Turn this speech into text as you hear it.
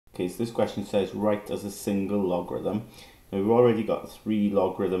Okay, so this question says write as a single logarithm. Now we've already got 3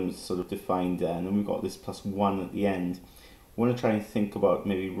 logarithms sort of defined there, and then we've got this plus 1 at the end. We want to try and think about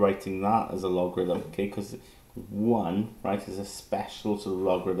maybe writing that as a logarithm, okay, because 1, right, is a special sort of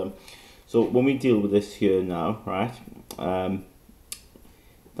logarithm. So when we deal with this here now, right,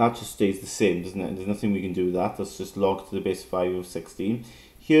 that just stays the same, doesn't it? There's nothing we can do with that. That's just log to the base 5 of 16.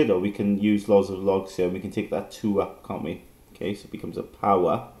 Here though, we can use laws of logs here, and we can take that 2 up, can't we? Okay, so it becomes a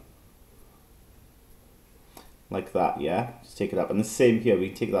power, like that, yeah? Just take it up. And the same here, we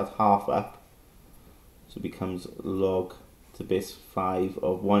can take that half up, so it becomes log to the base 5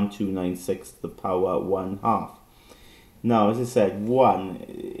 of 1296 to the power 1 half. Now, as I said,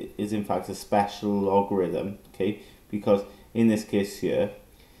 1 is in fact a special logarithm, okay? Because in this case here,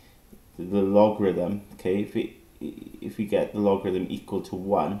 the logarithm, okay, if we get the logarithm equal to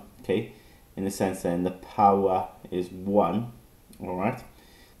 1, okay, in the sense then the power is 1, alright?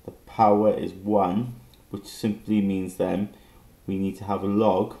 The power is 1, which simply means then we need to have a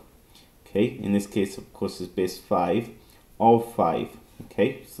log, okay, in this case of course is base 5 of 5,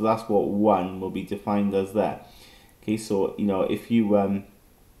 okay, so that's what 1 will be defined as there. Okay, so you know, if you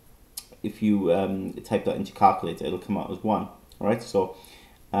type that into your calculator, it'll come out as 1. Alright, so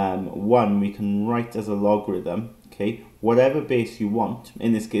 1 we can write as a logarithm, okay, whatever base you want.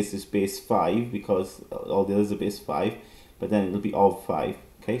 In this case it's base 5 because all the others are base 5, but then it'll be of 5.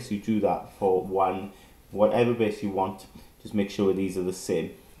 Okay, so you do that for 1, whatever base you want, just make sure these are the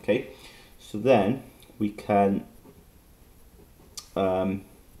same. Okay, so then we can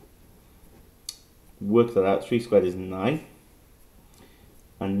work that out. 3 squared is 9,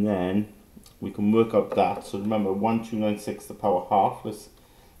 and then we can work out that. So remember, 1296 to the power half. Let's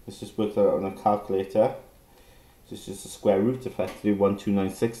just work that out on a calculator. So it's just a square root, effectively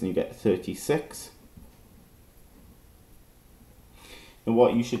 1296, and you get 36. And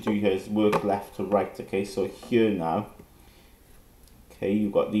what you should do here is work left to right. Okay, so here now, okay,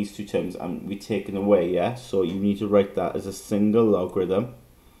 you've got these two terms and we're taken away, yeah? So you need to write that as a single logarithm.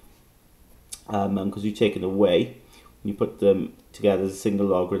 Because you take it away, when you put them together as a single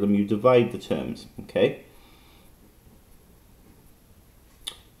logarithm, you divide the terms, okay?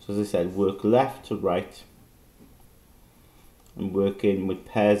 So as I said, work left to right and work in with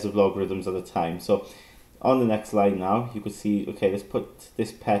pairs of logarithms at a time. So on the next line now, you can see, okay, let's put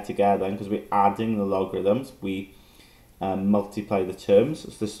this pair together, and because we're adding the logarithms, we multiply the terms. So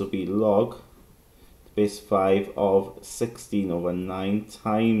this will be log base 5 of 16 over 9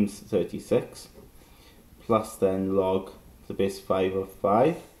 times 36, plus then log the base 5 of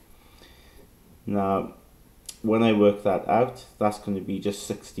 5. Now, when I work that out, that's going to be just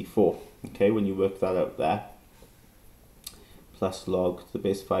 64, okay, when you work that out there, plus log the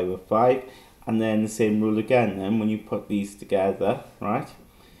base 5 of 5, and then the same rule again, then when you put these together, right,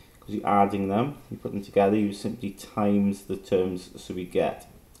 because you're adding them, you put them together, you simply times the terms, so we get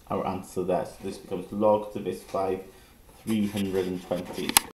our answer there. So this becomes log to the base 5, 320.